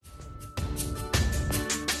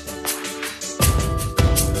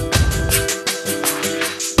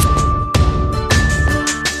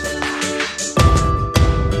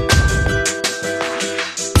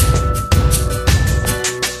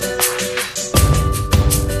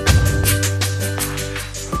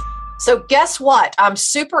So guess what? I'm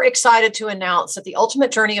super excited to announce that the Ultimate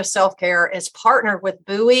Journey of Self-Care is partnered with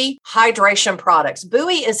Buoy Hydration Products.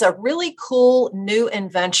 Buoy is a really cool new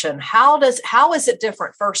invention. How is it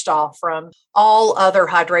different, first off, from all other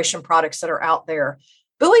hydration products that are out there?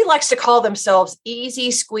 Buoy likes to call themselves easy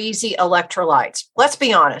squeezy electrolytes. Let's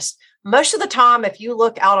be honest. Most of the time, if you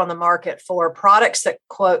look out on the market for products that,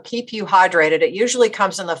 quote, keep you hydrated, it usually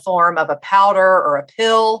comes in the form of a powder or a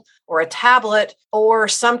pill or a tablet or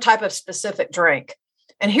some type of specific drink.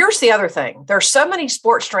 And here's the other thing. There's so many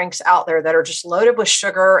sports drinks out there that are just loaded with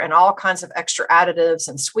sugar and all kinds of extra additives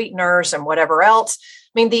and sweeteners and whatever else.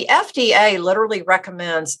 I mean, the FDA literally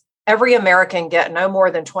recommends every American get no more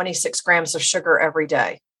than 26 grams of sugar every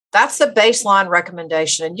day. That's the baseline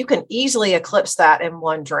recommendation, and you can easily eclipse that in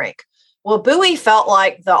one drink. Well, Buoy felt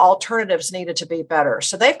like the alternatives needed to be better.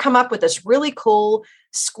 So they've come up with this really cool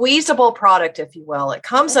squeezable product, if you will. It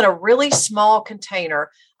comes in a really small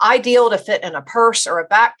container, ideal to fit in a purse or a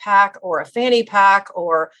backpack or a fanny pack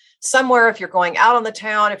or somewhere if you're going out on the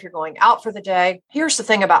town, if you're going out for the day. Here's the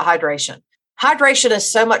thing about hydration. Hydration is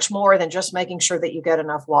so much more than just making sure that you get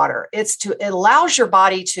enough water. It allows your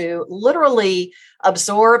body to literally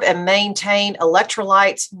absorb and maintain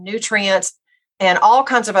electrolytes, nutrients, and all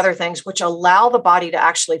kinds of other things, which allow the body to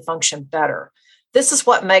actually function better. This is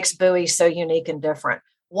what makes Buoy so unique and different.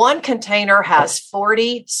 One container has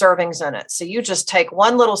 40 servings in it. So you just take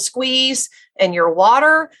one little squeeze in your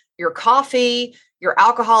water, your coffee, your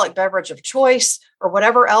alcoholic beverage of choice, or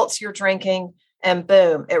whatever else you're drinking, and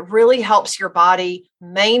boom, it really helps your body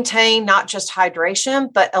maintain not just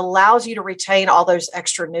hydration, but allows you to retain all those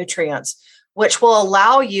extra nutrients, which will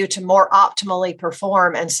allow you to more optimally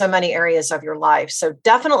perform in so many areas of your life. So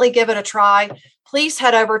definitely give it a try. Please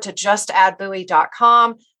head over to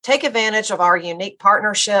justaddbuoy.com, take advantage of our unique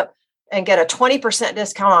partnership, and get a 20%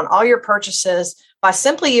 discount on all your purchases by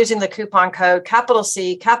simply using the coupon code capital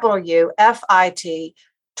C, capital U, FIT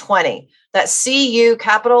 20. That's CU,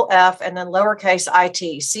 capital F, and then lowercase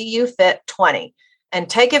it, CU Fit 20. And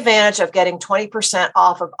take advantage of getting 20%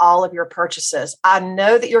 off of all of your purchases. I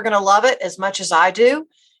know that you're going to love it as much as I do.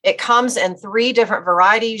 It comes in 3 different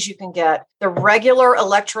varieties. You can get the regular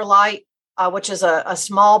electrolyte, which is a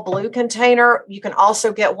small blue container. You can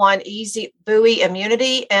also get one Easy Buoy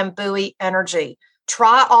Immunity and Buoy Energy.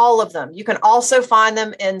 Try all of them. You can also find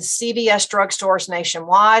them in CVS drugstores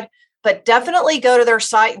nationwide, but definitely go to their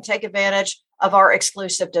site and take advantage of our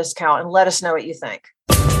exclusive discount and let us know what you think.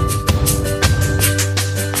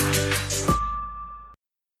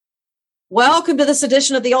 Welcome to this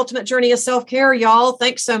edition of the Ultimate Journey of Self-Care, y'all.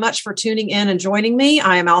 Thanks so much for tuning in and joining me.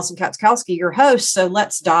 I am Allison Katzkowski, your host, so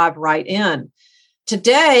let's dive right in.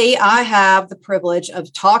 Today, I have the privilege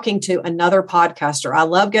of talking to another podcaster. I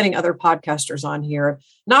love getting other podcasters on here,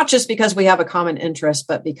 not just because we have a common interest,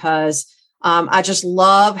 but because I just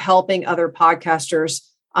love helping other podcasters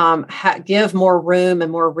give more room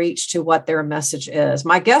and more reach to what their message is.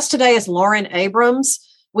 My guest today is Lauren Abrams.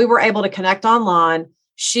 We were able to connect online.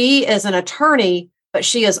 She is an attorney, but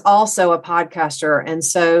she is also a podcaster. And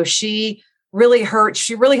so she really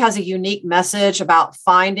has a unique message about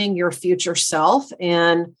finding your future self.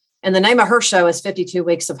 And the name of her show is 52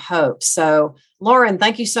 Weeks of Hope. So Lauren,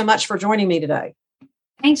 thank you so much for joining me today.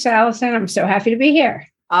 Thanks, Allison. I'm so happy to be here.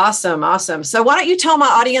 Awesome. So why don't you tell my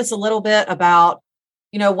audience a little bit about,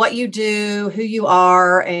 what you do, who you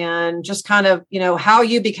are, and just kind of, how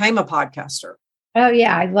you became a podcaster. Oh,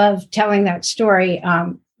 yeah. I love telling that story,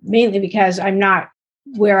 mainly because I'm not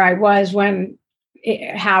where I was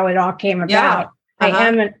how it all came about. Yeah.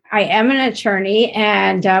 Uh-huh. I am an attorney,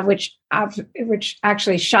 and which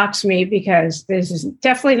actually shocks me because this is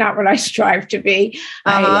definitely not what I strive to be.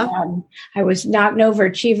 Uh-huh. I was not an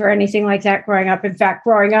overachiever or anything like that growing up. In fact,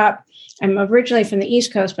 growing up, I'm originally from the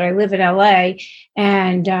East Coast, but I live in LA,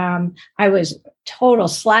 and I was total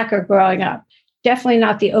slacker growing up. Definitely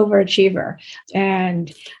not the overachiever.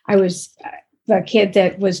 And I was the kid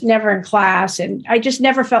that was never in class. And I just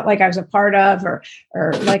never felt like I was a part of or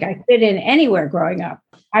like I fit in anywhere growing up.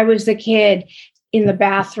 I was the kid in the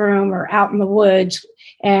bathroom or out in the woods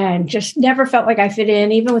and just never felt like I fit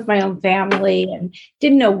in, even with my own family, and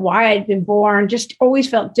didn't know why I'd been born, just always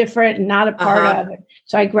felt different and not a part of it.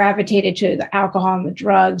 So I gravitated to the alcohol and the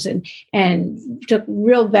drugs and took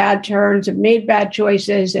real bad turns and made bad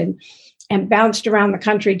choices and bounced around the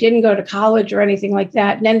country, didn't go to college or anything like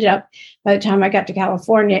that, and ended up, by the time I got to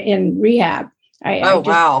California, in rehab.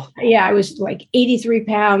 Wow. Yeah, I was like 83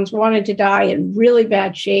 pounds, wanted to die, in really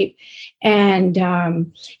bad shape. And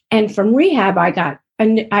from rehab, I got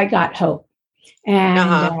hope.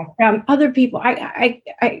 And found other people.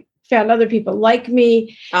 I found other people like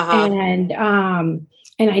me.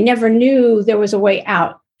 And I never knew there was a way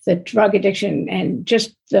out, the drug addiction and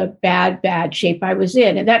just the bad shape I was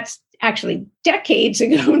in. And that's actually decades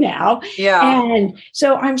ago now. Yeah. And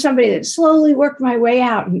so I'm somebody that slowly worked my way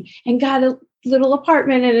out and got a little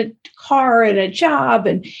apartment and a car and a job.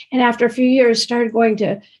 And after a few years, started going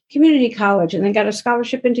to community college and then got a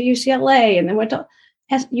scholarship into UCLA and then went to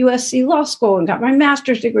USC Law School and got my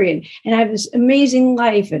master's degree. And I have this amazing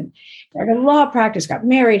life and started law practice, got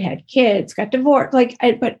married, had kids, got divorced,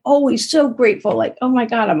 but always so grateful. Like, oh my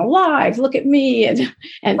God, I'm alive. Look at me.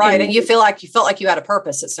 And right. And you felt like you had a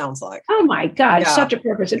purpose, it sounds like. Oh my God, such a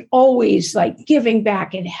purpose. And always like giving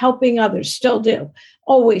back and helping others, still do.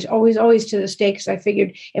 Always, always, always to this day. Because I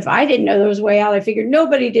figured if I didn't know there was a way out, I figured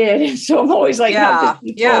nobody did. And so I'm always like,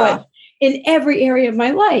 helping people in every area of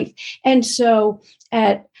my life. And so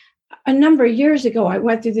at a number of years ago, I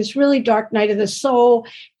went through this really dark night of the soul,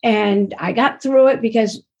 and I got through it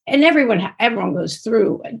and everyone goes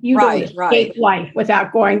through. You don't escape life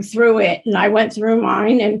without going through it. And I went through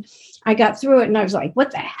mine, and I got through it, and I was like,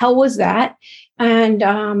 what the hell was that? And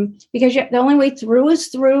because the only way through is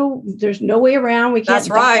through. There's no way around. We can't.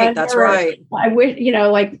 That's right.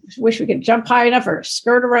 I wish we could jump high enough or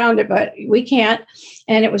skirt around it, but we can't.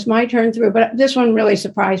 And it was my turn through. But this one really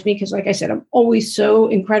surprised me because, like I said, I'm always so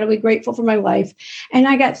incredibly grateful for my life. And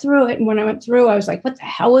I got through it. And when I went through, I was like, what the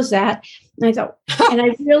hell was that? And I thought, and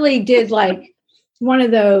I really did like one of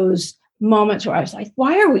those moments where I was like,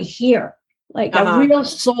 why are we here? Like a real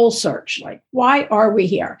soul search. Like, why are we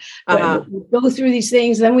here? We go through these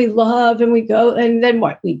things, then we love and we go, and then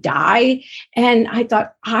what? We die. And I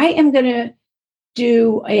thought, I am going to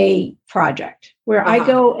do a project where I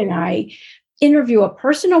go and I interview a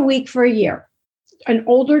person a week for a year, an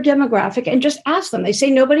older demographic, and just ask them. They say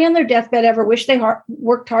nobody on their deathbed ever wished they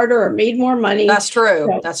worked harder or made more money. That's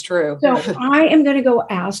true. That's true. So I am going to go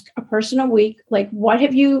ask a person a week, like, what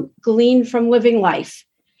have you gleaned from living life?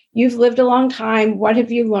 You've lived a long time. What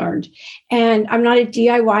have you learned? And I'm not a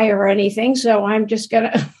DIY or anything. So I'm just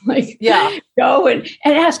going to go and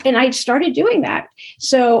ask. And I started doing that.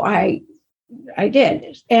 So I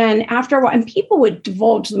did. And after a while, and people would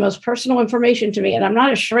divulge the most personal information to me. And I'm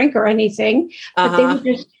not a shrink or anything, but they would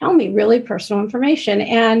just tell me really personal information.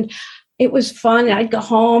 And it was fun. And I'd go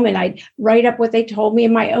home and I'd write up what they told me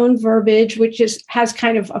in my own verbiage, which has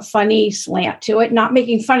kind of a funny slant to it, not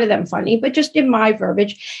making fun of them funny, but just in my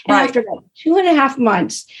verbiage. And after about 2.5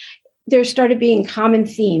 months, there started being common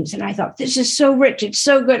themes. And I thought, this is so rich. It's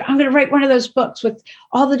so good. I'm going to write one of those books with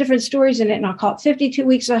all the different stories in it. And I'll call it 52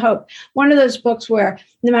 Weeks of Hope. One of those books where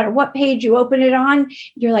no matter what page you open it on,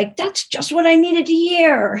 you're like, that's just what I needed to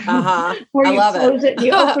hear. Or you close it and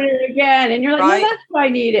you open it again. And you're like, no, that's what I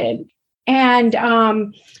needed. And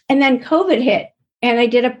then COVID hit, and I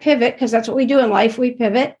did a pivot because that's what we do in life. We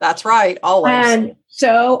pivot. That's right. Always. And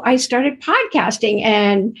so I started podcasting,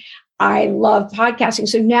 and I love podcasting.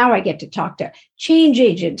 So now I get to talk to change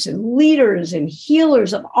agents and leaders and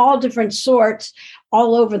healers of all different sorts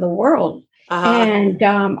all over the world. And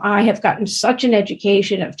I have gotten such an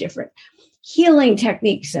education of different healing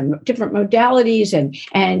techniques and different modalities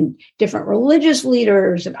and different religious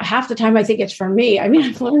leaders. And half the time I think it's for me. I mean,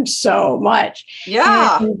 I've learned so much.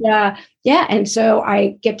 Yeah. And so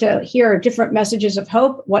I get to hear different messages of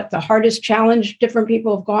hope, what the hardest challenge different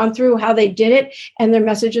people have gone through, how they did it, and their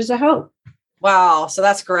messages of hope. Wow. So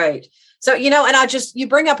that's great. So, and you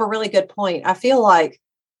bring up a really good point. I feel like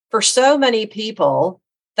for so many people,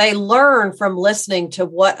 they learn from listening to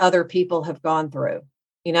what other people have gone through.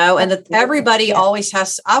 And that everybody always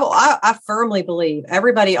has, I firmly believe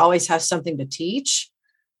everybody always has something to teach,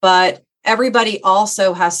 but everybody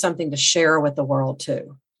also has something to share with the world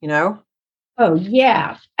too, Oh,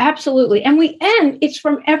 yeah, absolutely. And it's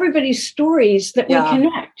from everybody's stories that we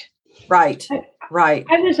connect. Right.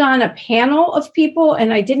 I was on a panel of people,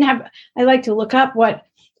 and I like to look up what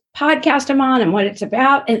podcast I'm on and what it's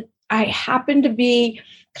about. And I happened to be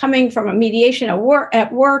coming from a mediation at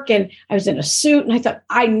work, and I was in a suit, and I thought,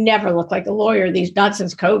 I never look like a lawyer, not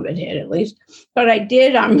since COVID hit at least, but I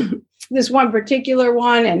did this one particular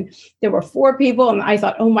one, and there were 4 people, and I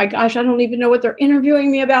thought, oh my gosh, I don't even know what they're interviewing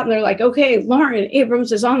me about. And they're like, okay, Lauren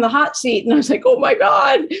Abrams is on the hot seat. And I was like, oh my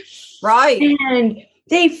God. Right. And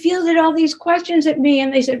they fielded all these questions at me,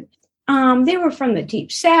 and they said, they were from the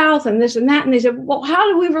deep South and this and that. And they said, well,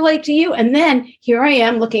 how do we relate to you? And then here I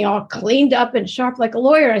am looking all cleaned up and sharp like a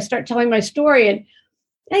lawyer. I start telling my story, and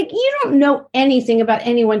you don't know anything about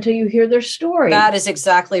anyone until you hear their story. That is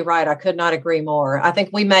exactly right. I could not agree more. I think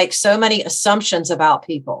we make so many assumptions about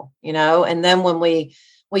people, and then when we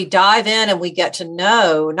dive in and we get to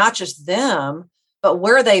know not just them, but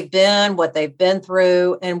where they've been, what they've been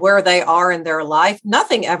through, and where they are in their life,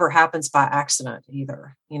 nothing ever happens by accident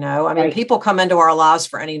either. I mean, Right. people come into our lives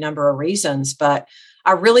for any number of reasons, but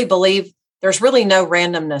I really believe there's really no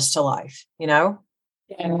randomness to life, Yeah.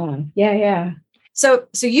 Yeah. So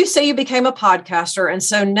you say you became a podcaster, and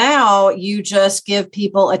so now you just give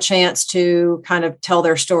people a chance to kind of tell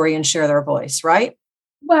their story and share their voice, right?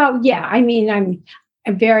 Well, yeah. I mean, I'm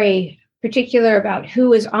very particular about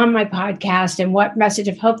who is on my podcast and what message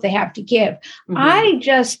of hope they have to give. Mm-hmm.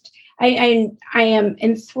 I am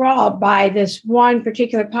enthralled by this one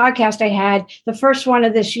particular podcast I had, the first one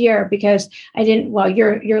of this year, because I didn't, well,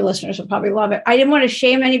 your listeners will probably love it. I didn't want to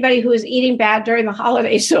shame anybody who was eating bad during the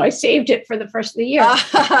holidays, so I saved it for the first of the year.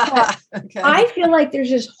 Okay. I feel like there's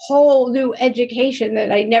this whole new education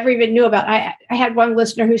that I never even knew about. I had one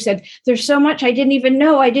listener who said, there's so much I didn't even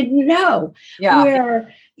know. I didn't know. Yeah.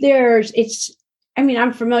 Where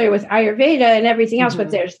I'm familiar with Ayurveda and everything else,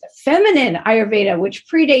 but there's the feminine Ayurveda, which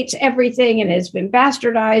predates everything and has been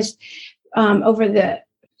bastardized over the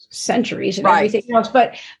centuries and everything else.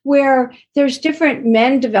 But where there's different,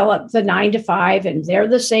 men develop the 9 to 5 and they're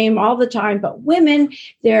the same all the time. But women,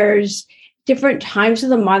 there's different times of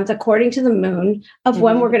the month, according to the moon, of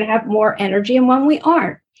when we're going to have more energy and when we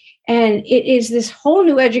aren't. And it is this whole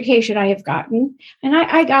new education I have gotten. And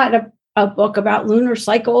I got a book about lunar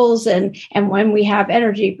cycles and when we have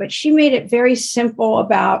energy, but she made it very simple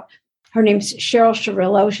about, her name's Cheryl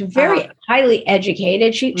Sharillo. She's very highly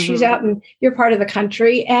educated. She's out in your part of the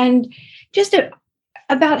country, and just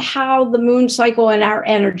about how the moon cycle and our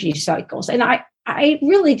energy cycles. And I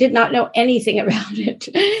really did not know anything about it.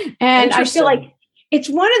 And I feel like it's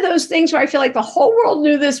one of those things where I feel like the whole world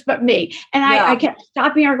knew this but me. And I kept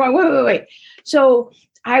stopping her going, wait. So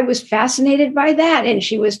I was fascinated by that. And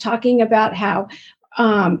she was talking about how,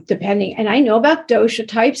 depending, and I know about dosha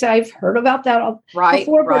types, I've heard about that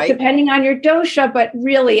before, but depending on your dosha, but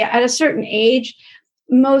really at a certain age,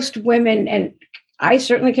 most women, and I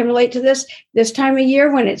certainly can relate to this time of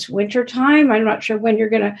year when it's winter time. I'm not sure when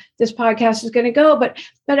this podcast is going to go, but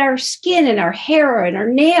our skin and our hair and our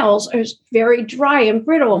nails are very dry and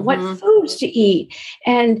brittle, and what foods to eat.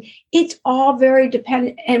 And it's all very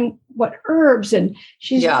dependent, and what herbs, and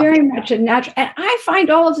she's very much a natural. And I find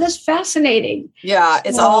all of this fascinating. Yeah,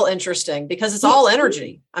 it's all interesting because it's all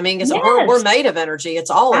energy. I mean, we're made of energy.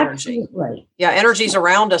 It's all energy. Yeah, energy's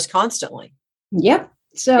around us constantly. Yep.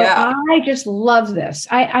 So I just love this.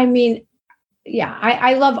 I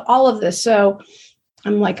love all of this. So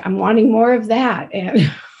I'm wanting more of that.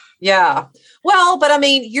 And yeah. Well, but I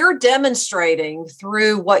mean, you're demonstrating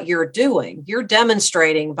through what you're doing. You're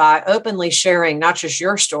demonstrating by openly sharing not just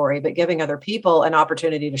your story, but giving other people an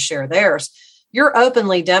opportunity to share theirs. You're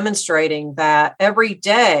openly demonstrating that every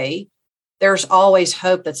day there's always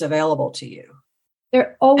hope that's available to you.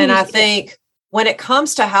 And I think when it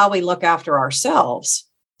comes to how we look after ourselves,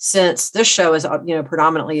 since this show is,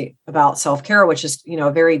 predominantly about self-care, which is,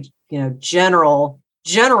 a very, general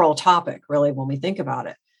topic, really, when we think about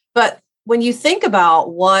it. But when you think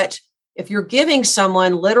about if you're giving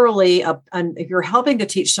someone literally, if you're helping to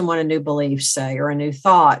teach someone a new belief, say, or a new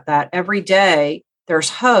thought, that every day there's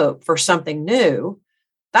hope for something new,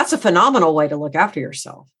 that's a phenomenal way to look after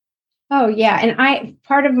yourself. Oh, yeah. And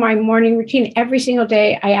part of my morning routine, every single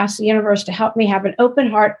day, I ask the universe to help me have an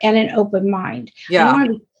open heart and an open mind. Yeah. I don't want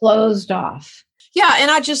to be closed off. Yeah.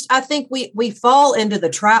 And I think we fall into the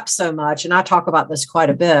trap so much. And I talk about this quite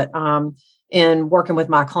a bit in working with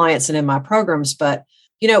my clients and in my programs. But,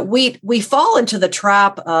 we fall into the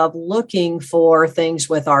trap of looking for things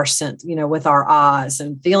with our sense, with our eyes,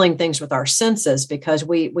 and feeling things with our senses, because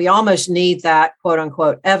we almost need that quote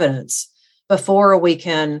unquote evidence before we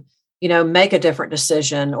can make a different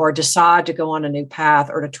decision or decide to go on a new path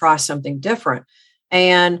or to try something different.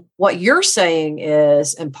 And what you're saying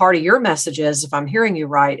is, and part of your message is, if I'm hearing you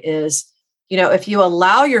right, is, if you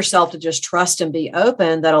allow yourself to just trust and be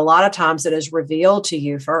open, that a lot of times it is revealed to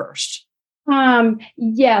you first.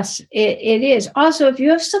 Yes, it is. Also, if you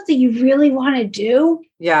have something you really want to do,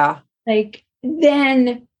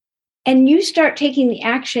 then, and you start taking the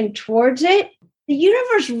action towards it, the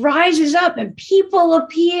universe rises up and people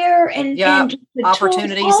appear and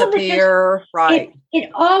opportunities appear. Right. It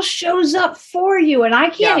all shows up for you. And I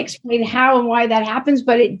can't explain how and why that happens,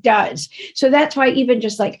 but it does. So that's why even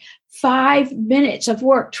just 5 minutes of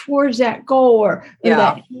work towards that goal or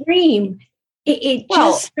that dream, it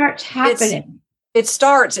just starts happening. It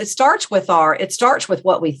starts with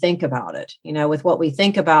what we think about it, with what we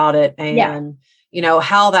think about it and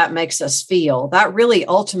how that makes us feel. That really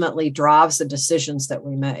ultimately drives the decisions that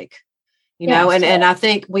we make. and I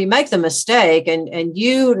think we make the mistake, and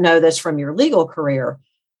you know this from your legal career,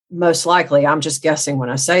 most likely. I'm just guessing when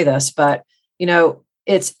I say this, but,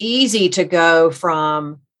 it's easy to go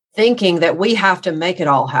from thinking that we have to make it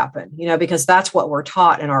all happen, because that's what we're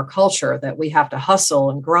taught in our culture, that we have to hustle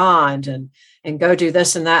and grind and go do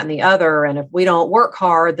this and that and the other. And if we don't work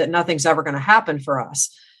hard, that nothing's ever going to happen for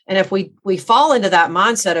us. And if we fall into that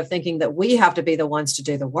mindset of thinking that we have to be the ones to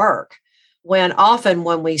do the work, when often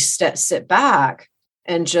when we sit back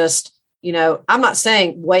and just, I'm not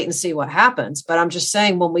saying wait and see what happens, but I'm just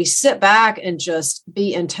saying when we sit back and just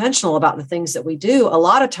be intentional about the things that we do, a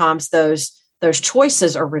lot of times those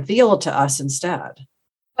choices are revealed to us instead.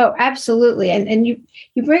 Oh, absolutely. And you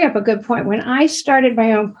bring up a good point. When I started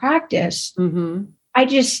my own practice, I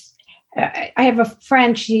have a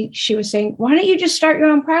friend, she was saying, why don't you just start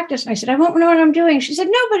your own practice? And I said, I won't know what I'm doing. She said,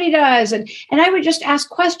 nobody does. And I would just ask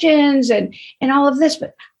questions and all of this.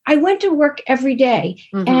 But I went to work every day.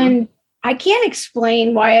 And I can't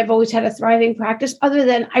explain why I've always had a thriving practice other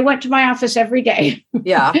than I went to my office every day.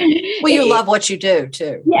 Yeah. Well, you love what you do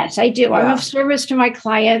too. Yes, I do. Yeah. I'm of service to my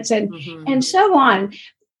clients and so on.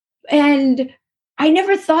 And I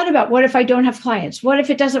never thought about what if I don't have clients? What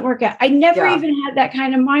if it doesn't work out? I never even had that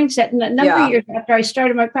kind of mindset. And a number of years after I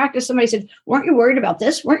started my practice, somebody said, weren't you worried about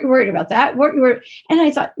this? Weren't you worried about that? Weren't you worried? And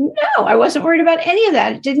I thought, no, I wasn't worried about any of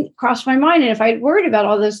that. It didn't cross my mind. And if I had worried about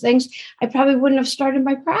all those things, I probably wouldn't have started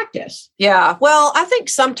my practice. Yeah. Well, I think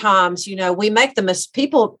sometimes, we make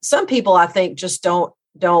some people I think just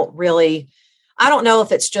don't really, I don't know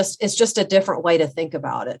if it's just a different way to think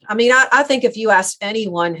about it. I mean, I think if you ask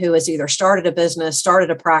anyone who has either started a business, started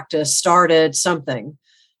a practice, started something,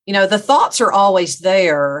 the thoughts are always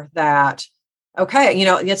there that, okay,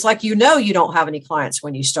 it's like, you don't have any clients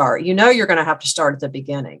when you start, you're going to have to start at the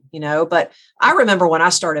beginning, but I remember when I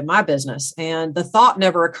started my business and the thought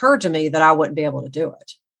never occurred to me that I wouldn't be able to do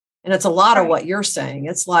it. And it's a lot of what you're saying.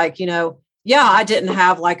 It's like, I didn't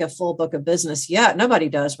have like a full book of business yet. Nobody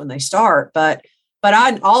does when they start, but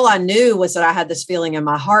all I knew was that I had this feeling in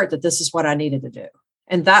my heart that this is what I needed to do.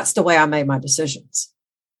 And that's the way I made my decisions.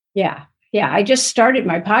 Yeah. Yeah. I just started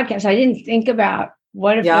my podcast. I didn't think about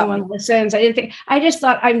what if no one listens. I just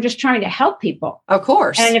thought I'm just trying to help people. Of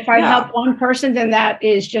course. And if I help one person, then that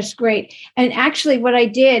is just great. And actually what I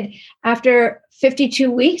did after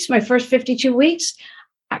 52 weeks, my first 52 weeks,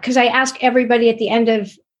 because I ask everybody at the end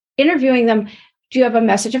of interviewing them, do you have a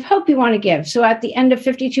message of hope you want to give? So at the end of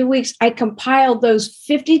 52 weeks, I compiled those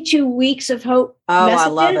 52 weeks of hope messages. I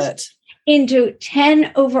love it. Into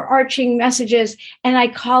 10 overarching messages. And I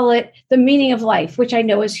call it the meaning of life, which I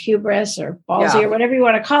know is hubris or ballsy or whatever you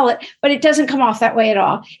want to call it, but it doesn't come off that way at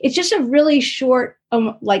all. It's just a really short,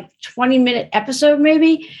 like 20-minute episode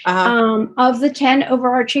maybe of the 10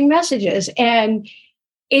 overarching messages. And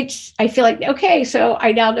I feel like, okay, so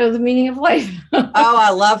I now know the meaning of life. Oh,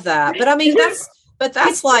 I love that. But I mean,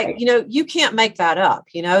 that's like, you can't make that up.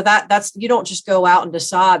 That's, you don't just go out and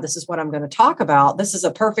decide this is what I'm going to talk about. This is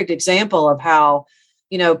a perfect example of how,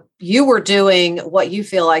 you were doing what you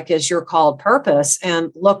feel like is your called purpose.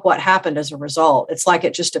 And look what happened as a result. It's like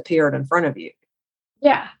it just appeared in front of you.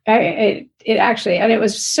 Yeah, it actually, and it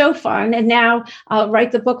was so fun. And now I'll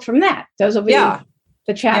write the book from that. Those will be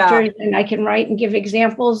the chapters, and I can write and give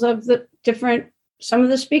examples of the some of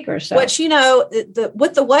the speakers. So. Which,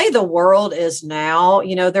 with the way the world is now,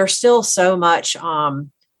 there's still so much,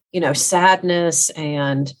 sadness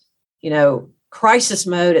and, crisis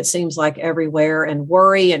mode, it seems like everywhere, and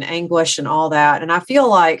worry and anguish and all that. And I feel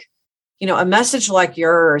like, a message like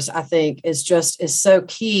yours, I think is so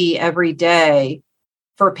key every day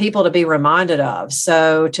for people to be reminded of.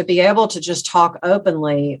 So to be able to just talk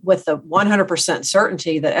openly with the 100%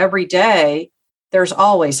 certainty that every day there's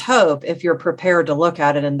always hope if you're prepared to look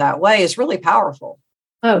at it in that way is really powerful.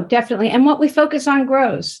 Oh, definitely. And what we focus on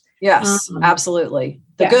grows. Yes, absolutely.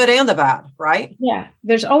 The good and the bad, right? Yeah.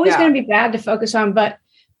 There's always going to be bad to focus on, but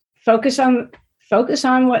focus on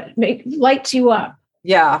what lights you up.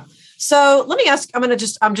 Yeah. So let me ask,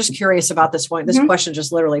 I'm just curious about this one. This question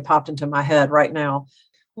just literally popped into my head right now.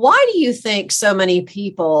 Why do you think so many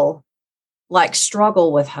people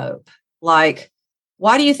struggle with hope?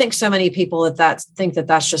 Why do you think so many people think that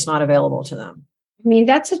that's just not available to them? I mean,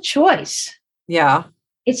 that's a choice. Yeah.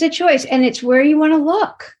 It's a choice, and it's where you want to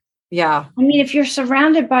look. Yeah. I mean, if you're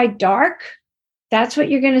surrounded by dark, that's what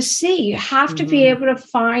you're going to see. You have to be able to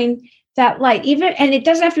find that light, and it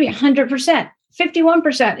doesn't have to be 100%.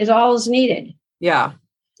 51% is all is needed. Yeah.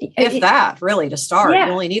 If that really to start, you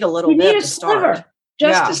only need a little bit to start.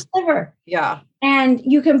 Just a sliver. Yeah. And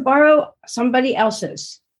you can borrow somebody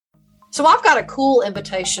else's. So I've got a cool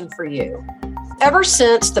invitation for you. Ever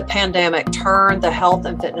since the pandemic turned the health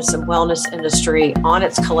and fitness and wellness industry on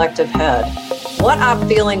its collective head, what I'm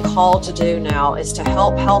feeling called to do now is to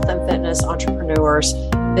help health and fitness entrepreneurs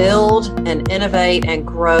build and innovate and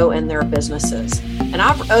grow in their businesses. And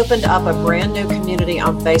I've opened up a brand new community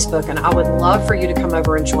on Facebook, and I would love for you to come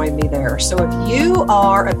over and join me there. So if you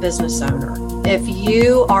are a business owner, if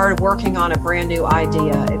you are working on a brand new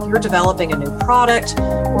idea, if you're developing a new product,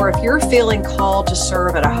 or if you're feeling called to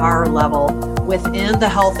serve at a higher level within the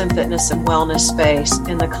health and fitness and wellness space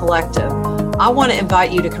in the collective, I want to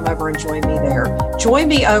invite you to come over and join me there. Join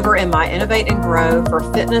me over in my Innovate and Grow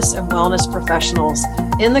for fitness and wellness professionals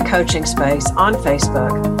in the coaching space on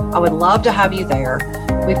Facebook. I would love to have you there.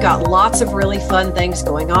 We've got lots of really fun things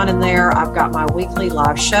going on in there. I've got my weekly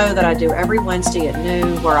live show that I do every Wednesday at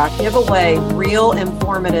noon, where I give away real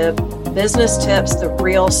informative business tips, the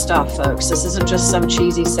real stuff, folks. This isn't just some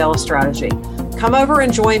cheesy sales strategy. Come over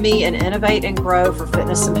and join me and Innovate and Grow for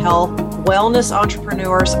fitness and health wellness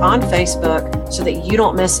entrepreneurs on Facebook so that you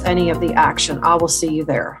don't miss any of the action. I will see you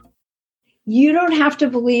there. You don't have to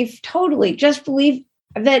believe totally. Just believe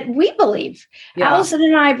that we believe. Yeah. Allison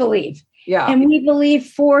and I believe. Yeah. And we believe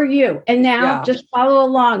for you. And now just follow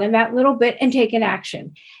along in that little bit and take an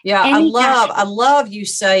action. Yeah. I love you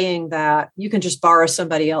saying that you can just borrow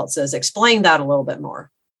somebody else's. Explain that a little bit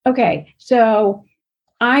more. Okay. So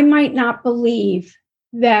I might not believe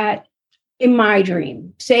that in my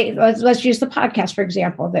dream, say, let's use the podcast, for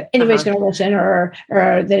example, that anybody's going to listen or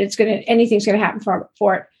that anything's going to happen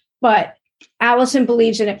for it. But Allison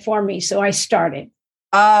believes in it for me. So I started.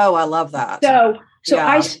 Oh, I love that. So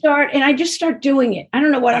I start and I just start doing it. I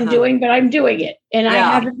don't know what I'm doing, but I'm doing it. And I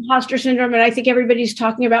have imposter syndrome. And I think everybody's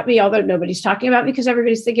talking about me, although nobody's talking about me because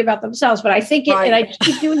everybody's thinking about themselves. But I think it and I just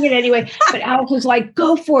keep doing it anyway. But Allison's like,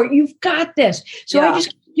 go for it. You've got this. So I just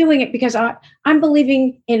keep doing it because I'm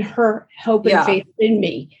believing in her hope and faith in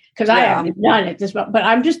me. Because I haven't done it this month, but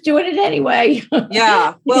I'm just doing it anyway.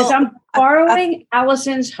 Yeah. Because I'm borrowing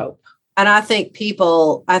Allison's hope. And I think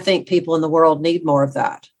people in the world need more of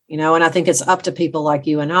that. And I think it's up to people like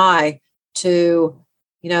you and I to,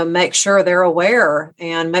 make sure they're aware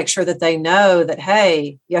and make sure that they know that,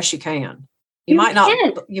 hey, yes, you can. You might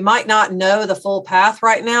not know the full path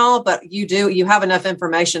right now, but you have enough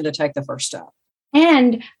information to take the first step.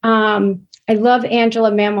 And I love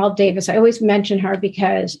Angela Manuel Davis. I always mention her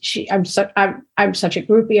because I'm such a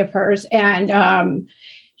groupie of hers, and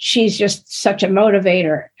she's just such a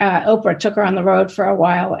motivator. Oprah took her on the road for a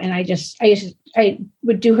while, and I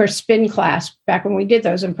would do her spin class back when we did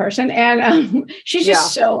those in person. And she's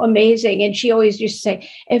just so amazing. And she always used to say,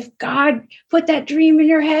 if God put that dream in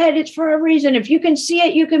your head, it's for a reason. If you can see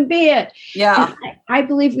it, you can be it. Yeah. I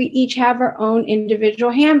believe we each have our own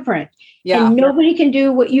individual handprint. Yeah. And nobody can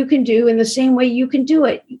do what you can do in the same way you can do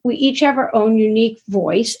it. We each have our own unique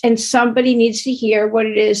voice, and somebody needs to hear what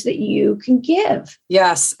it is that you can give.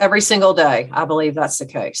 Yes. Every single day. I believe that's the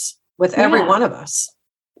case with every one of us.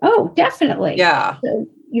 Oh, definitely. Yeah. So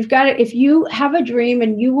you've got to, if you have a dream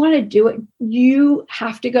and you want to do it, you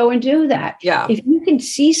have to go and do that. Yeah. If you can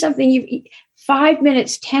see something, 5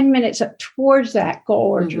 minutes, 10 minutes up towards that goal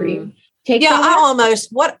or dream.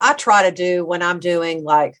 What I try to do when I'm doing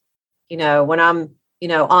when I'm,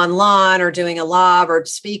 online or doing a live or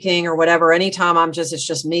speaking or whatever, anytime it's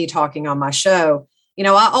just me talking on my show,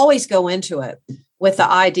 I always go into it with the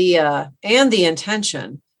idea and the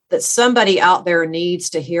intention that somebody out there needs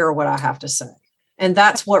to hear what I have to say. And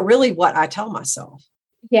that's what I tell myself.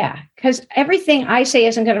 Yeah. Because everything I say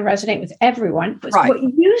isn't going to resonate with everyone, but what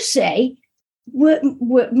you say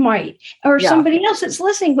what might, or somebody else that's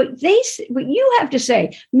listening, what you have to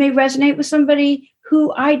say may resonate with somebody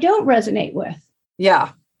who I don't resonate with.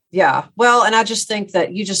 Yeah. Yeah. Well, and I just think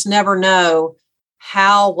that you just never know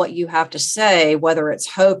what you have to say, whether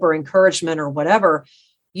it's hope or encouragement or whatever,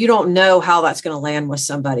 you don't know how that's going to land with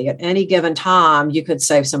somebody. At any given time, you could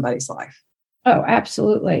save somebody's life. Oh,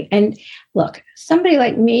 absolutely. And look, somebody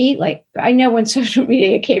like me, I know when social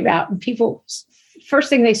media came out and people, first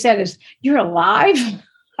thing they said is, "You're alive?"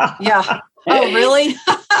 Yeah. Oh, really?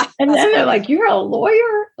 And then they're like, "You're a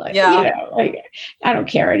lawyer?" I don't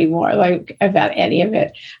care anymore, about any of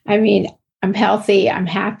it. I mean, I'm healthy. I'm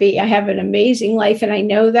happy. I have an amazing life. And I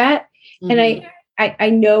know that. Mm-hmm. And I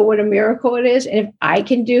know what a miracle it is. And if I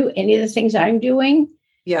can do any of the things I'm doing,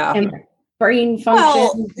 and brain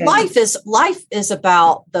function. Well, life is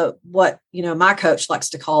about what my coach likes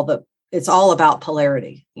to call it's all about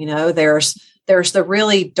polarity. There's the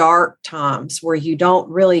really dark times where you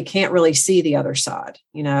can't really see the other side,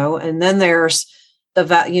 and then there's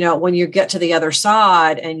when you get to the other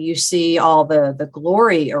side and you see all the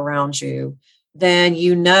glory around you, then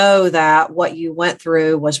you know that what you went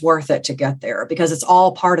through was worth it to get there because it's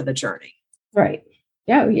all part of the journey. Right.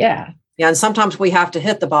 Oh, yeah. Yeah. And sometimes we have to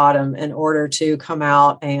hit the bottom in order to come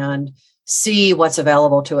out and see what's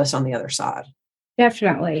available to us on the other side.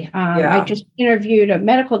 Definitely. I just interviewed a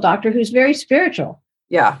medical doctor who's very spiritual.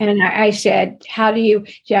 Yeah. And I said, how do you,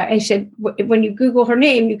 I said, when you Google her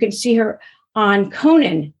name, you can see her on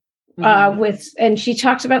Conan and she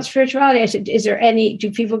talks about spirituality. I said,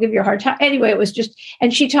 do people give you a hard time? Anyway, it was just,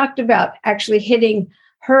 and she talked about actually hitting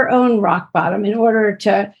her own rock bottom in order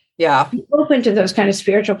to be open to those kind of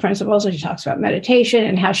spiritual principles. And she talks about meditation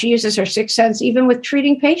and how she uses her sixth sense, even with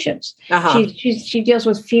treating patients. She deals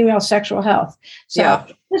with female sexual health. So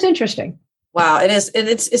it was interesting. Wow. It is. And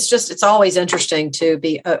it's always interesting to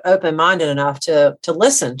be open-minded enough to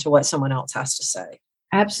listen to what someone else has to say.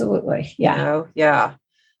 Absolutely. Yeah. Yeah.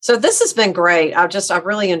 So this has been great. I've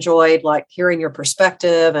really enjoyed like hearing your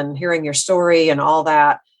perspective and hearing your story and all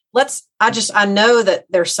that. I know that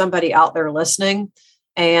there's somebody out there listening.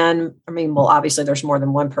 And I mean, well, obviously there's more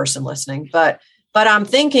than one person listening, but I'm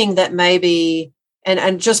thinking that maybe,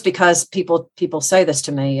 and just because people say this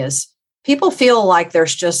to me is people feel like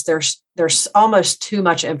there's almost too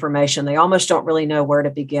much information. They almost don't really know where to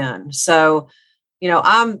begin. So,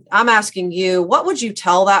 I'm asking you, what would you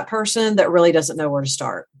tell that person that really doesn't know where to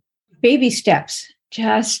start? Baby steps.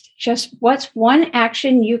 Just what's one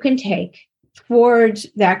action you can take towards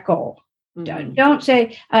that goal? Mm-hmm. Don't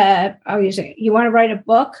say, I'll use it. You want to write a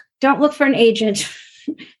book? Don't look for an agent.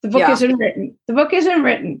 The book isn't written. The book isn't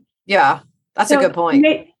written. Yeah, that's a good point.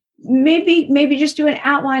 Maybe just do an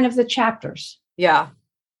outline of the chapters. Yeah.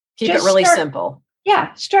 Keep it really simple.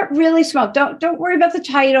 Yeah. Start really small. Don't worry about the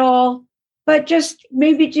title, but just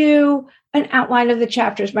maybe do an outline of the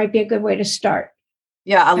chapters might be a good way to start.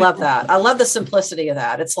 Yeah, I love that. I love the simplicity of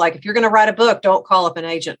that. It's like, if you're going to write a book, don't call up an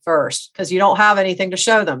agent first because you don't have anything to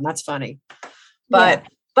show them. That's funny. But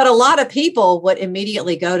a lot of people would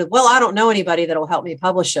immediately go to, well, I don't know anybody that'll help me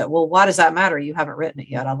publish it. Well, why does that matter? You haven't written it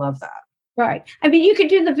yet. I love that. Right. I mean, you could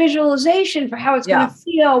do the visualization for how it's going to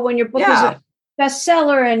feel when your book is a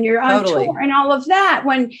bestseller and you're on tour and all of that.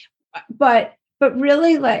 But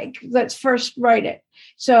really, like, let's first write it.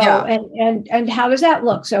 So, and how does that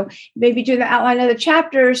look? So maybe do the outline of the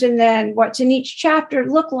chapters and then what's in each chapter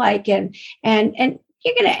look like, and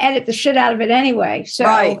you're going to edit the shit out of it anyway. So,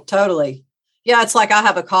 right. Totally. Yeah. It's like I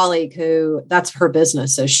have a colleague who that's her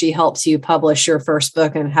business. So she helps you publish your first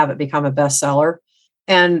book and have it become a bestseller.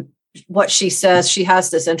 And what she says, she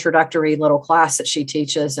has this introductory little class that she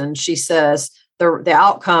teaches. And she says the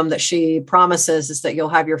outcome that she promises is that you'll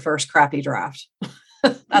have your first crappy draft.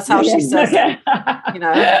 That's how she says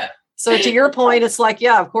it, So to your point, it's like,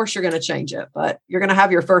 yeah, of course you're going to change it, but you're going to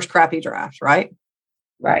have your first crappy draft, right?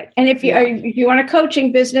 Right. And if you want a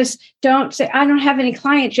coaching business, don't say, I don't have any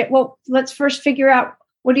clients yet. Well, let's first figure out,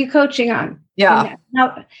 what are you coaching on? Yeah.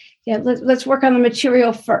 Let's work on the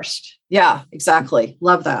material first. Yeah, exactly.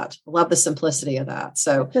 Love that. Love the simplicity of that.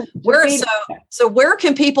 So where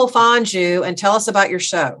can people find you and tell us about your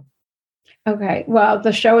show? Okay. Well,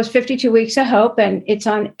 the show is 52 Weeks of Hope, and it's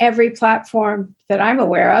on every platform that I'm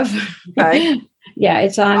aware of. Okay. Yeah,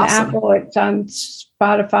 it's on Apple, it's on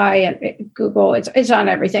Spotify and Google. It's on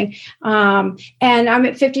everything. And I'm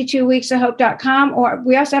at 52weeksofhope.com, or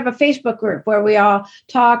we also have a Facebook group where we all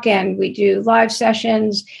talk and we do live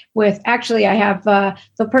sessions with, actually, I have the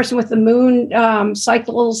person with the moon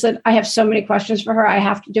cycles that I have so many questions for her. I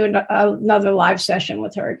have to do another live session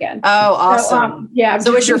with her again. Oh, awesome.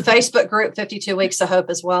 So is your Facebook group 52 Weeks of Hope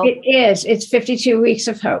as well? It is. It's 52 Weeks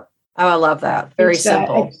of Hope. Oh, I love that. Very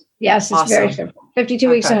simple. Yes, it's very simple. 52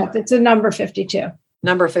 Weeks of Hope. It's a number 52.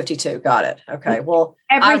 Number 52. Got it. Okay. Well,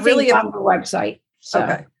 everything's on the website. So,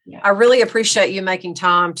 okay. Yeah. I really appreciate you making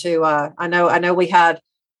time to, I know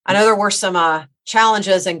there were some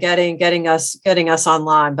challenges in getting us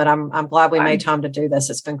online, but I'm glad we made time to do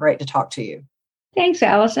this. It's been great to talk to you. Thanks,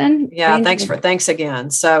 Allison. Yeah. Thanks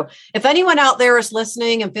again. So if anyone out there is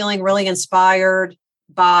listening and feeling really inspired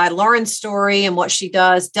by Lauren's story and what she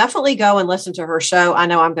does, definitely go and listen to her show. I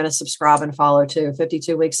know I'm going to subscribe and follow too,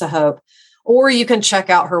 52 Weeks of Hope. Or you can check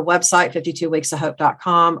out her website,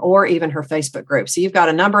 52weeksofhope.com, or even her Facebook group. So you've got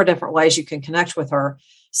a number of different ways you can connect with her.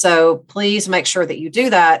 So please make sure that you do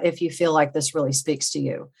that if you feel like this really speaks to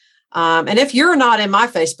you. And if you're not in my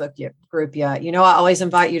Facebook group yet, I always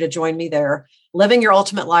invite you to join me there. Living Your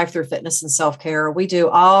Ultimate Life Through Fitness and Self-Care. We do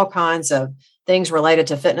all kinds of things related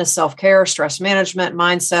to fitness, self-care, stress management,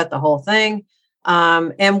 mindset, the whole thing.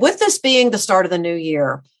 And with this being the start of the new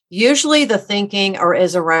year, usually the thinking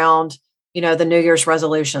is around, the New Year's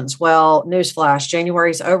resolutions. Well, newsflash,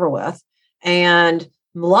 January's over with. And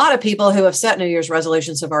A lot of people who have set New Year's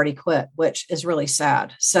resolutions have already quit, which is really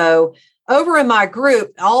sad. So over in my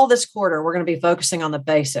group, all this quarter, we're going to be focusing on the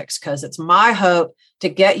basics because it's my hope to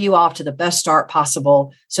get you off to the best start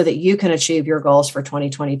possible so that you can achieve your goals for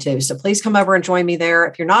 2022. So please come over and join me there.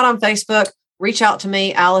 If you're not on Facebook, reach out to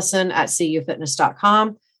me, Allison at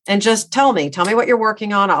cufitness.com, and just tell me what you're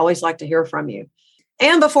working on. I always like to hear from you.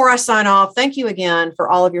 And before I sign off, thank you again for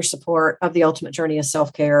all of your support of the Ultimate Journey of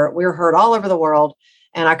Self-Care. We're heard all over the world,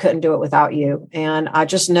 and I couldn't do it without you. And I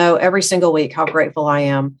just know every single week how grateful I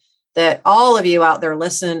am that all of you out there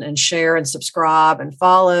listen and share and subscribe and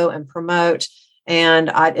follow and promote.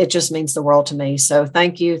 And it just means the world to me. So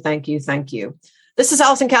thank you, thank you, thank you. This is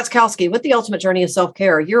Allison Katzkowski with the Ultimate Journey of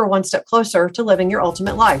Self-Care. You're one step closer to living your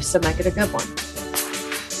ultimate life. So make it a good one.